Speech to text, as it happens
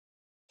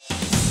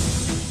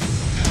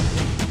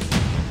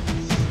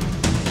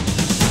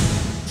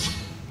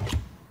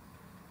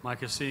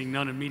Micah, seeing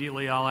none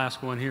immediately, I'll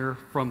ask one here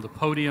from the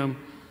podium.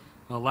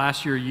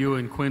 Last year, you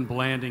and Quinn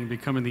Blanding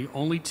becoming the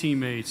only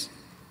teammates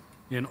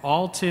in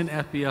all 10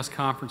 FBS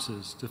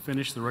conferences to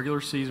finish the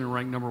regular season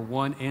ranked number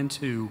 1 and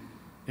 2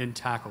 in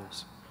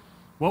tackles.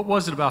 What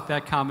was it about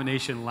that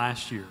combination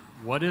last year?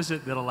 What is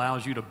it that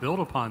allows you to build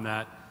upon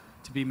that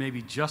to be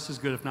maybe just as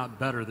good, if not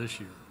better, this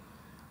year?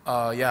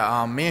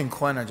 Me and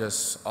Quinn are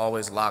just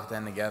always locked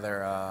in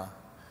together.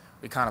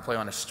 We kind of play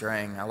on a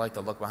string. I like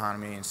to look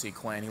behind me and see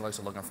Quinn. He likes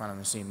to look in front of him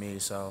and see me.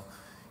 So,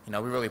 we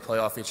really play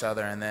off each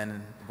other, and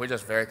then we're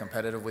just very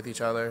competitive with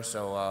each other.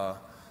 So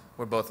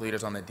we're both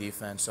leaders on the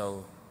defense.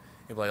 So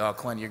you'll be like, oh,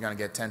 Quinn, you're going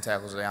to get 10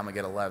 tackles today. I'm going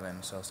to get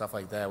 11. So stuff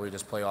like that. We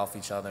just play off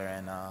each other.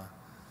 And,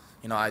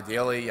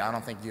 ideally, I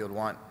don't think you would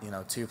want,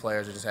 2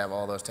 players to just have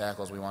all those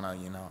tackles. We want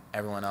to,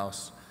 everyone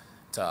else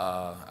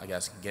to,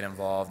 get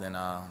involved and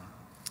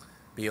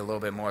be a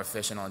little bit more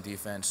efficient on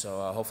defense.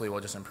 So hopefully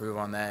we'll just improve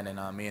on that,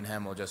 and me and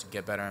him will just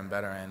get better and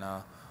better, and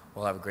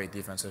we'll have a great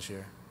defense this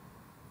year.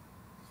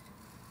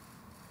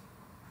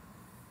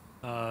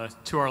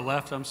 To our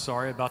left, I'm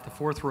sorry, about the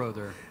 4th row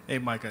there. Hey,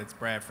 Micah, it's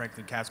Brad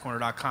Franklin,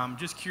 CavsCorner.com.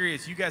 Just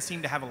curious, you guys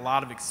seem to have a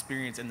lot of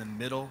experience in the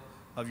middle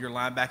of your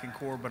linebacking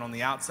core, but on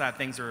the outside,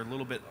 things are a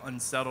little bit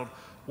unsettled.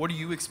 What are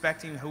you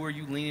expecting? Who are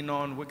you leaning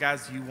on? What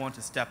guys do you want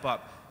to step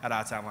up at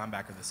outside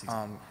linebacker this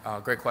season?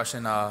 Great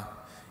question.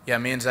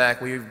 Me and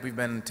Zach, we've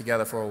been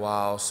together for a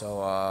while,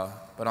 so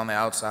but on the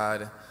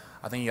outside,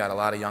 I think you got a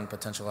lot of young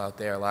potential out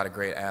there, a lot of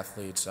great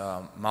athletes.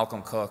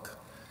 Malcolm Cook,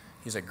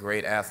 he's a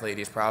great athlete.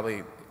 He's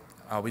probably,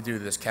 we do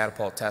this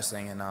catapult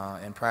testing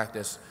in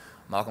practice.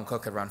 Malcolm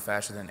Cook could run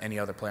faster than any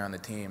other player on the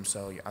team,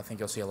 so I think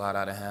you'll see a lot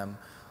out of him.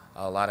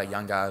 A lot of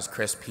young guys,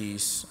 Chris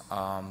Peace,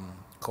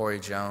 Corey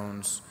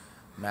Jones,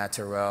 Matt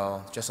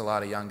Terrell, just a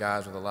lot of young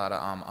guys with a lot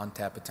of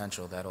untapped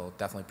potential that'll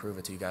definitely prove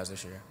it to you guys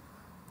this year.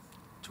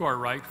 To our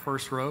right,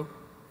 1st row.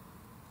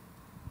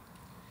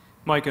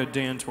 Micah,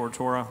 Dan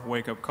Tortora,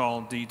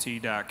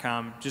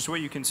 wakeupcalldt.com. Just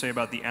what you can say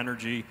about the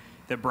energy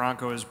that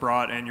Bronco has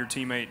brought, and your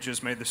teammate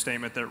just made the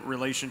statement that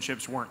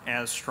relationships weren't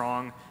as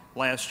strong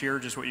last year.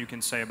 Just what you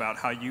can say about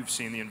how you've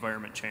seen the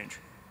environment change.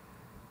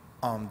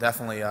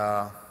 Definitely.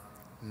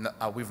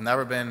 We've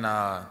never been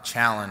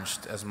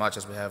challenged as much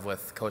as we have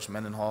with Coach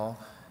Mendenhall,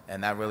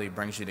 and that really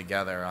brings you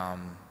together.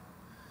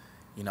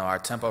 Our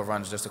tempo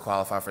runs just to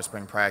qualify for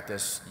spring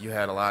practice. You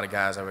had a lot of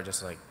guys that were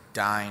just like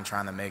dying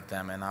trying to make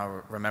them, and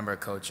I remember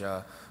Coach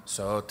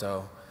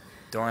Soto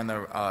during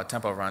the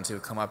tempo runs, he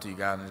would come up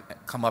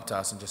to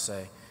us and just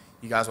say,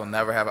 "You guys will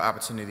never have an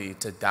opportunity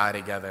to die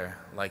together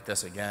like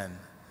this again."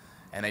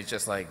 And it's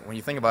just like, when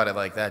you think about it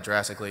like that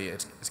drastically,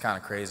 it's kind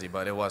of crazy,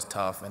 but it was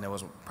tough, and it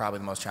was probably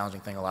the most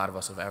challenging thing a lot of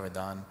us have ever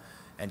done.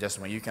 And just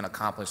when you can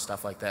accomplish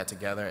stuff like that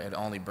together, it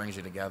only brings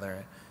you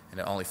together, and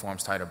it only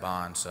forms tighter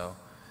bonds. So,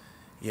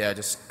 yeah,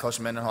 just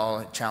Coach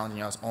Mendenhall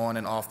challenging us on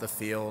and off the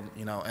field,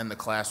 in the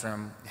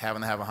classroom,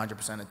 having to have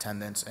 100%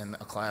 attendance in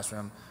a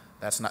classroom.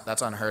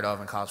 That's unheard of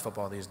in college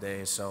football these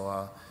days.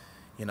 So,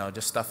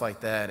 just stuff like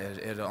that,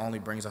 it only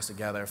brings us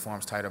together,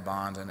 forms tighter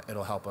bonds, and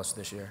it'll help us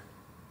this year.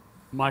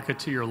 Micah,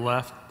 to your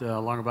left,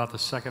 along about the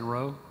 2nd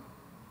row,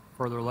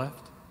 further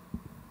left.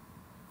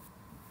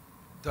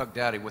 Doug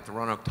Dowdy with the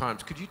Roanoke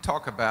Times. Could you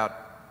talk about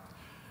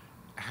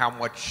how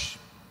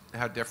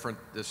different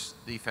this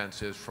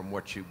defense is from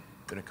what you've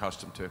been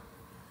accustomed to?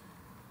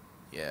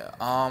 Yeah,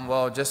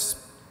 I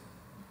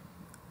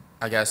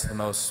guess the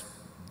most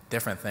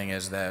different thing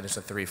is that it's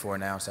a 3-4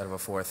 now instead of a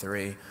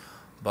 4-3.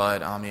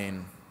 But,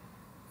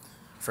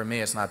 for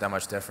me, it's not that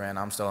much different.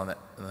 I'm still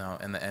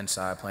in the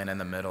inside, playing in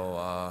the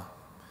middle.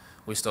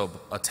 We still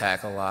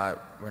attack a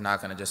lot. We're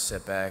not going to just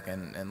sit back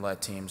and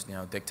let teams,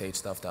 dictate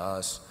stuff to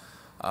us.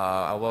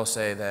 I will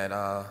say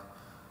that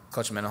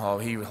Coach Mendenhall,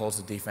 he holds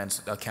the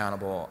defense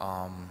accountable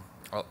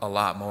a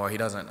lot more. He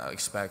doesn't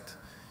expect,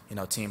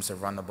 teams to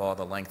run the ball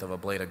the length of a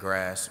blade of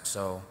grass.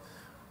 So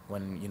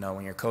when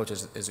your coach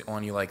is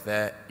on you like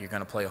that, you're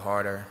going to play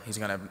harder. He's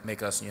going to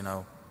make us,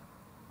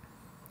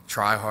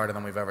 try harder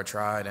than we've ever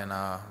tried, and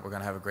we're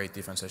going to have a great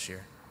defense this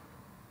year.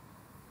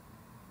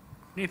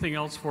 Anything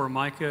else for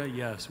Micah?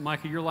 Yes.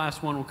 Micah, your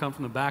last one will come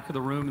from the back of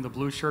the room in the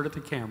blue shirt at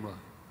the camera.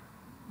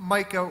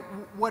 Micah,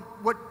 what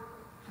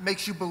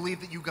makes you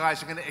believe that you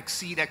guys are going to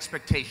exceed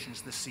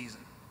expectations this season?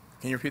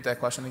 Can you repeat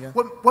that question again?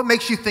 What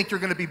makes you think you're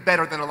going to be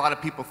better than a lot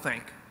of people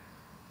think?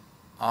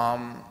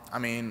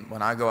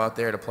 When I go out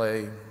there to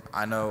play,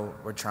 I know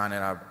we're trying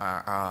at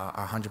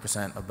our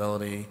 100%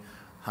 ability,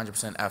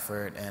 100%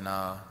 effort, and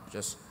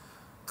just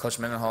Coach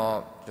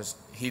Mendenhall,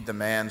 he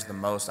demands the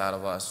most out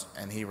of us,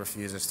 and he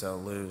refuses to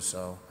lose.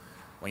 So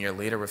when your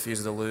leader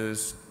refuses to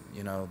lose,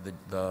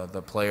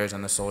 the players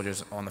and the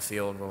soldiers on the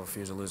field will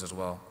refuse to lose as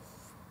well.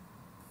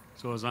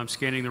 So as I'm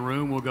scanning the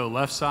room, we'll go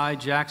left side,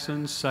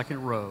 Jackson,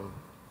 2nd row.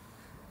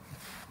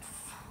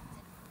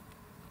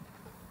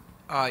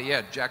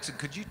 Jackson,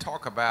 could you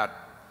talk about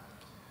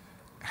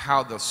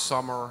how the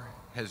summer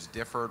has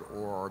differed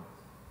or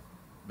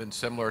been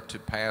similar to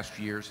past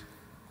years?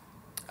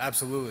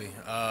 Absolutely.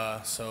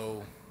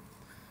 So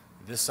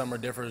this summer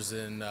differs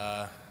in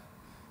a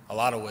a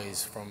lot of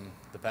ways from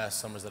the past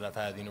summers that I've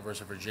had at the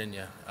University of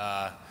Virginia.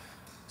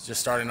 Just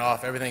starting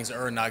off, everything's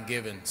earned, not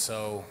given.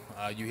 So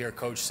you hear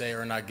Coach say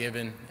earned, not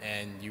given,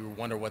 and you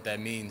wonder what that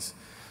means.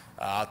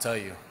 I'll tell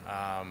you.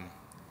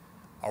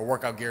 Our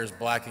workout gear is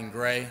black and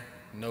gray,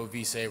 no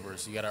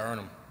V-sabers. You got to earn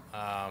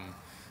them.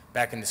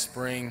 Back in the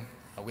spring,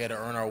 we had to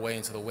earn our way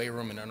into the weight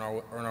room and earn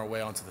our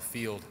way onto the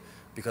field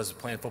because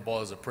playing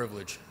football is a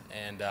privilege.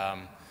 And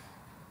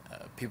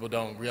people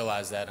don't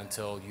realize that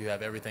until you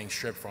have everything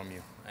stripped from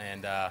you.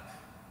 And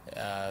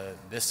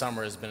this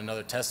summer has been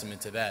another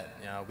testament to that.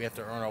 You know, we have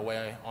to earn our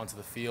way onto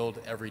the field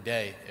every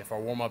day. If our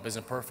warm-up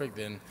isn't perfect,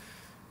 then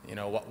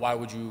why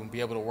would you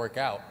be able to work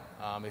out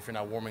if you're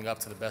not warming up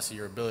to the best of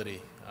your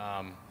ability?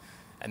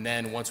 And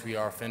then once we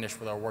are finished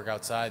with our work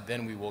outside,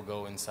 then we will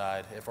go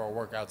inside. If our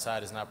work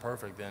outside is not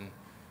perfect, then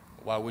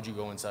why would you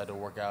go inside to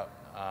work out?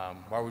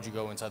 Why would you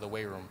go inside the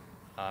weight room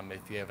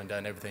if you haven't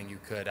done everything you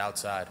could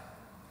outside?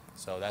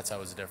 So that's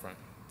how it's different.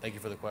 Thank you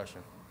for the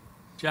question.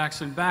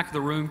 Jackson, back of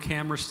the room,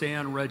 camera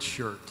stand, red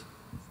shirt.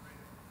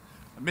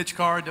 Mitch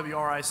Carr,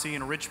 WRIC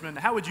in Richmond.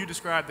 How would you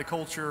describe the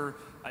culture?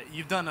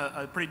 You've done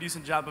a pretty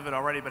decent job of it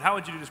already, but how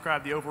would you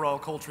describe the overall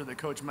culture that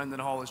Coach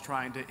Mendenhall is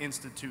trying to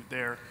institute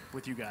there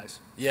with you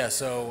guys? Yeah,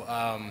 so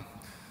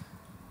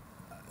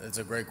it's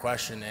a great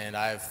question, and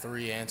I have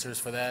 3 answers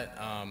for that.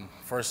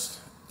 First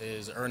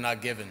is earn,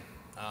 not given.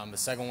 The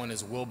second one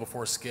is will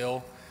before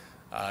skill.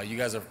 You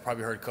guys have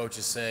probably heard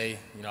coaches say,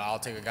 I'll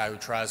take a guy who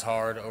tries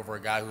hard over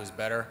a guy who is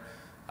better,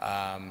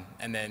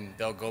 and then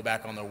they'll go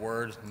back on their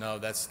word. No,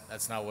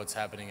 that's not what's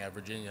happening at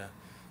Virginia.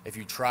 If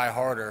you try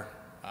harder,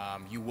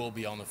 you will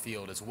be on the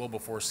field. It's will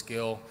before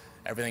skill.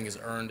 Everything is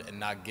earned and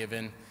not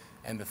given.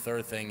 And the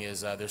third thing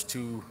is there's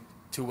two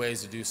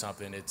ways to do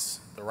something.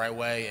 It's the right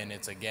way and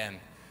it's again.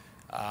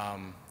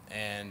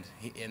 And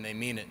they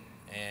mean it.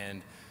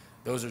 And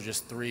those are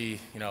just 3,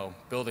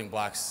 building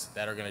blocks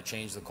that are going to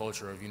change the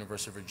culture of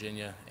University of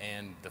Virginia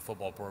and the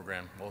football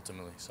program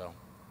ultimately. So,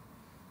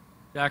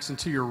 Jackson,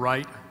 to your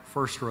right,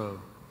 first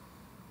row.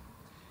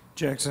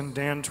 Jackson,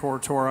 Dan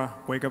Tortora,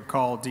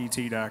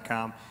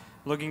 wakeupcalldt.com.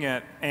 Looking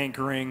at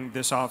anchoring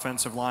this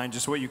offensive line,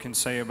 just what you can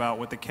say about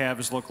what the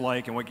Cavs look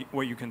like and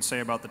what you can say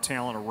about the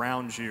talent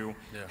around you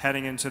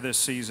heading into this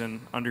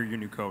season under your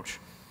new coach.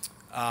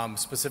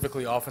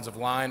 Specifically offensive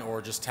line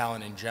or just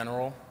talent in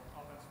general?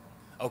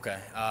 Okay.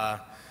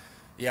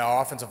 Yeah,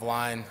 our offensive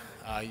line,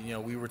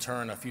 we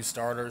return a few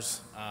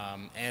starters,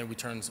 and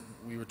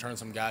we return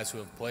some guys who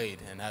have played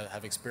and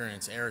have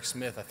experience. Eric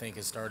Smith, I think,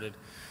 has started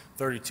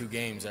 32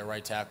 games at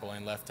right tackle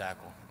and left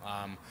tackle.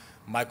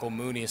 Michael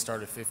Mooney has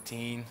started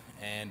 15,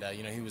 and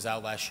he was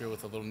out last year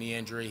with a little knee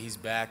injury. He's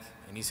back,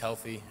 and he's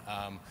healthy.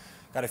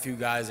 Got a few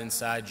guys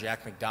inside.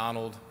 Jack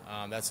McDonald,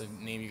 that's a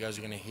name you guys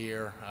are going to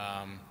hear.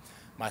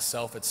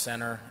 Myself at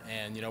center,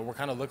 and we're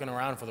kind of looking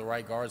around for the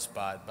right guard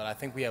spot, but I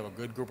think we have a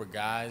good group of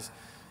guys.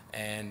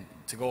 And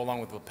to go along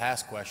with the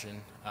past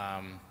question,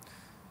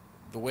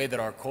 the way that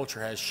our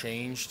culture has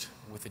changed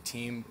with the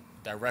team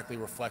directly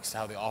reflects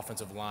how the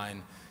offensive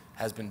line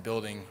has been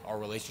building our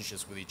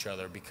relationships with each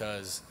other,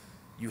 because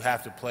you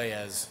have to play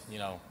as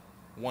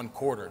one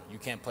quarter. You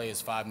can't play as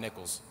 5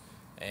 nickels,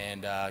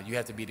 and you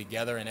have to be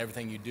together in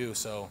everything you do.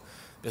 So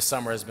this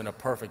summer has been a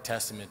perfect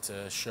testament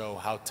to show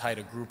how tight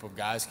a group of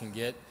guys can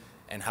get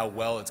and how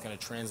well it's going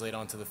to translate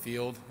onto the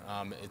field.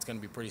 It's going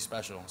to be pretty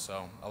special.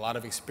 So a lot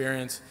of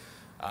experience,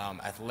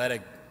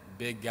 athletic,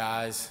 big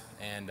guys,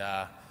 and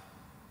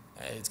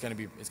it's going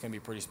to be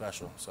pretty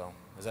special. So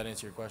does that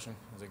answer your question?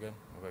 Is it good?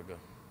 Okay, good.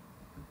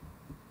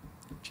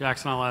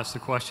 Jackson, I'll ask the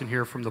question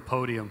here from the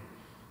podium.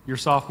 Your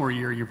sophomore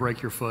year, you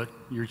break your foot.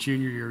 Your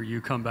junior year,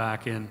 you come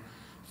back in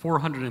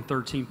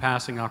 413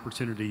 passing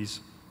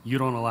opportunities. You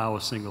don't allow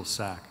a single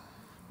sack.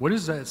 What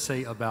does that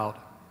say about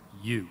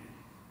you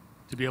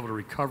to be able to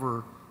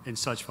recover in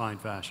such fine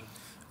fashion?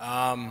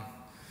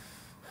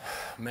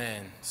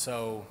 Man,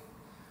 so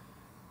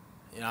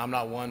I'm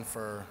not one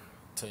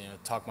to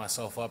talk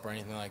myself up or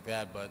anything like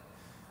that, but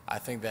I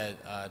think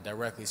that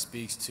directly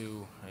speaks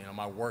to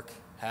my work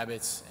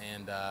habits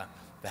and the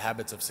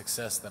habits of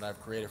success that I've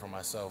created for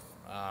myself.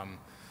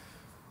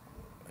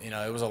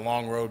 It was a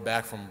long road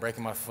back from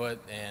breaking my foot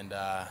and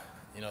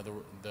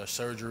the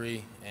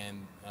surgery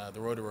and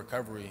the road to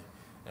recovery.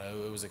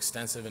 It was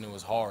extensive and it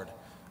was hard.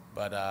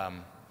 But,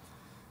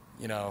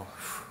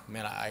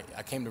 man,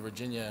 I came to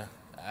Virginia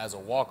as a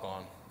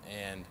walk-on,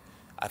 and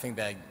I think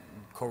that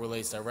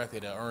correlates directly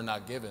to earn,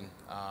 not given.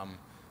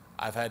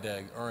 I've had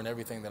to earn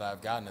everything that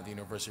I've gotten at the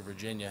University of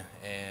Virginia,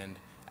 and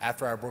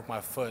after I broke my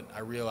foot,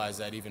 I realized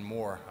that even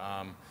more.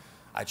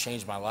 I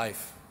changed my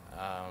life,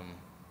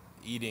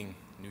 eating,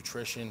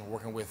 nutrition,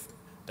 working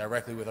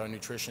directly with our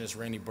nutritionist,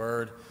 Randy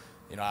Bird.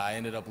 I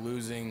ended up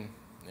losing,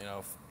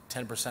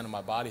 10% of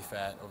my body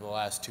fat over the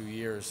last 2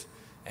 years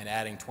and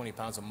adding 20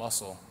 pounds of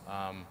muscle,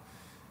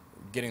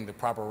 getting the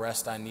proper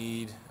rest I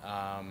need,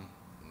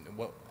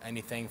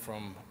 anything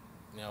from,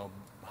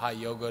 hot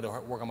yoga to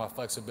work on my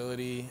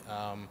flexibility,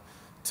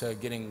 to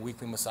getting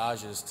weekly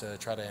massages to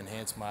try to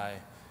enhance my,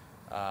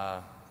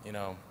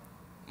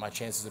 my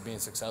chances of being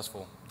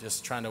successful.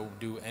 Just trying to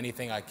do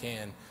anything I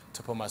can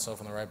to put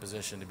myself in the right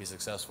position to be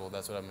successful.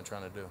 That's what I've been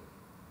trying to do.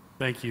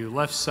 Thank you.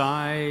 Left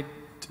side,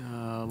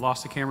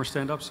 lost the camera.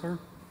 Stand up, sir.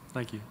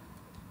 Thank you.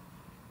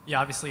 Yeah,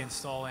 obviously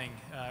installing,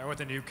 or with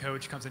a new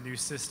coach comes a new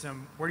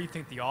system. Where do you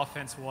think the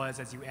offense was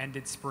as you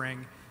ended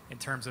spring in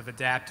terms of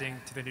adapting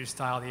to the new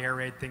style, the air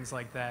raid, things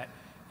like that?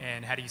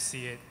 And how do you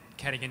see it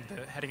heading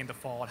into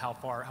fall, and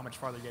how much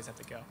farther you guys have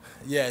to go?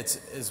 Yeah,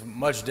 it's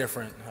much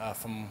different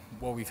from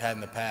what we've had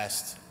in the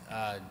past.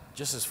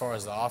 Just as far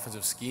as the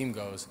offensive scheme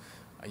goes,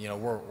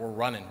 we're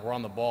running, we're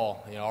on the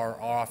ball. Our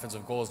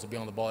offensive goal is to be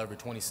on the ball every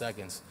 20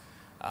 seconds.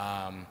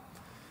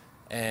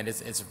 And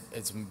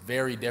it's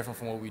very different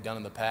from what we've done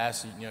in the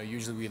past.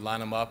 Usually we line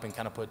them up and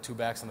kind of put two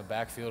backs in the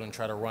backfield and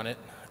try to run it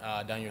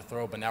down your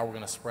throat. But now we're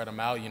going to spread them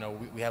out.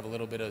 We have a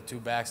little bit of two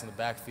backs in the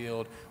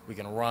backfield. We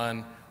can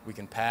run, we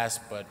can pass,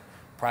 but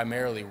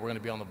primarily we're going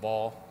to be on the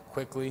ball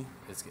quickly.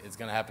 It's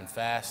going to happen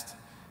fast,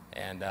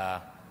 and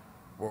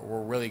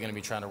we're really going to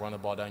be trying to run the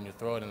ball down your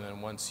throat. And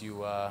then once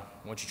you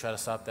try to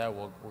stop that,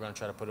 we're going to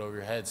try to put it over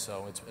your head.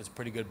 So it's a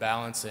pretty good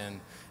balance, and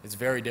it's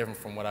very different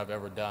from what I've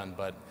ever done.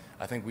 But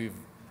I think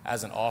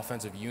as an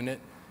offensive unit,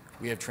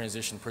 we have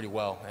transitioned pretty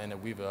well, and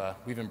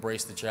we've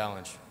embraced the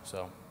challenge.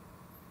 So,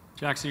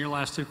 Jackson, your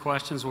last two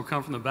questions will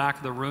come from the back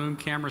of the room.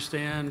 Camera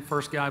stand,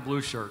 first guy,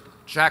 blue shirt.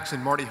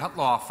 Jackson, Marty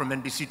Hutlaw from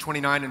NBC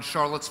 29 in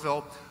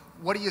Charlottesville.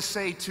 What do you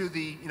say to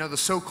the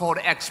so-called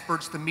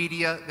experts, the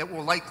media, that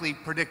will likely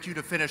predict you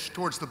to finish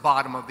towards the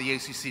bottom of the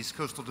ACC's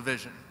Coastal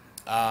Division?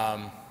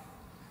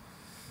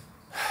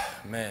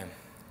 Man,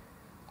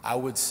 I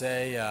would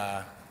say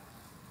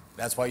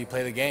that's why you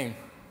play the game.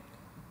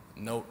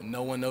 No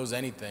one knows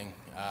anything.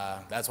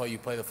 That's why you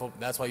play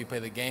that's why you play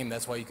the game.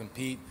 That's why you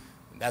compete.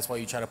 That's why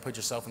you try to put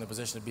yourself in the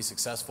position to be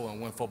successful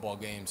and win football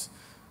games.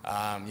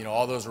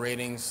 All those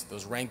ratings,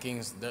 those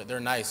rankings, they're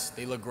nice.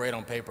 They look great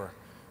on paper.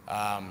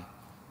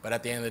 But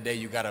at the end of the day,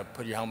 you got to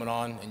put your helmet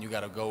on and you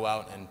got to go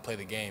out and play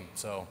the game.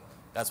 So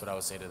that's what I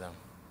would say to them.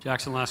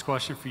 Jackson, last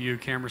question for you.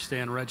 Camera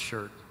stand, red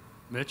shirt.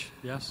 Mitch,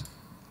 yes?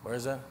 Where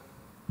is that?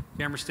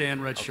 Camera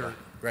stand, red shirt.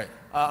 Great.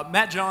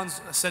 Matt Jones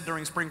said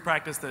during spring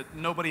practice that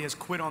nobody has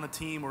quit on the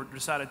team or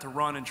decided to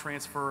run and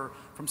transfer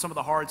from some of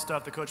the hard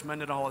stuff that Coach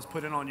Mendenhall has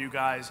put in on you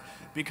guys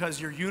because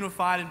you're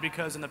unified and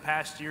because in the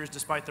past years,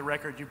 despite the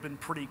record, you've been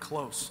pretty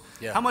close.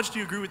 Yeah. How much do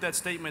you agree with that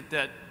statement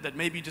that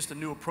maybe just a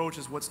new approach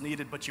is what's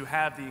needed, but you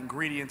have the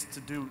ingredients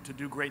to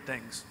do great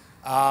things?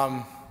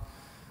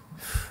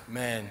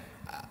 Man,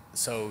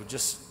 so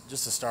just to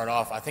start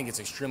off, I think it's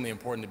extremely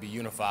important to be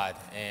unified.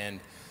 And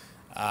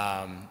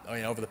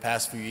over the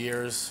past few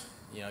years,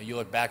 you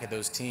look back at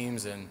those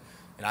teams, and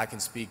I can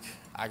speak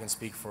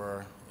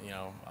for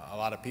a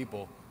lot of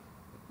people.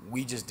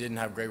 We just didn't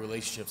have great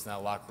relationships in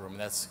that locker room,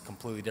 and that's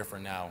completely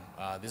different now.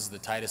 This is the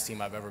tightest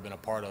team I've ever been a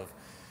part of,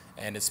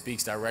 and it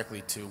speaks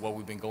directly to what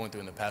we've been going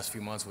through in the past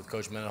few months with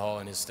Coach Mendenhall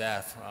and his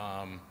staff.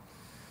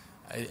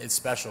 It's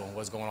special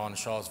what's going on in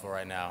Charlottesville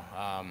right now,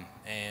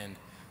 and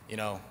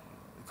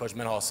Coach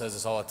Mendenhall says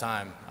this all the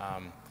time.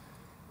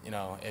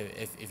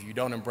 If you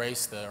don't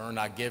embrace the earn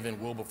not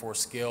given, will before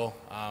skill,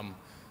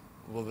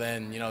 well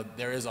then,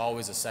 there is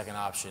always a second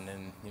option.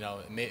 And,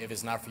 if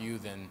it's not for you,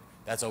 then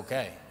that's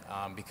okay.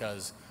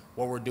 Because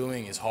what we're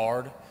doing is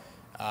hard,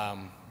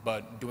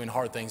 but doing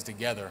hard things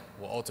together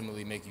will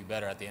ultimately make you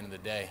better at the end of the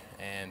day.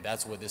 And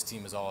that's what this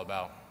team is all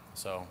about.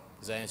 So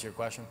does that answer your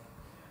question?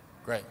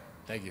 Great.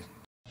 Thank you.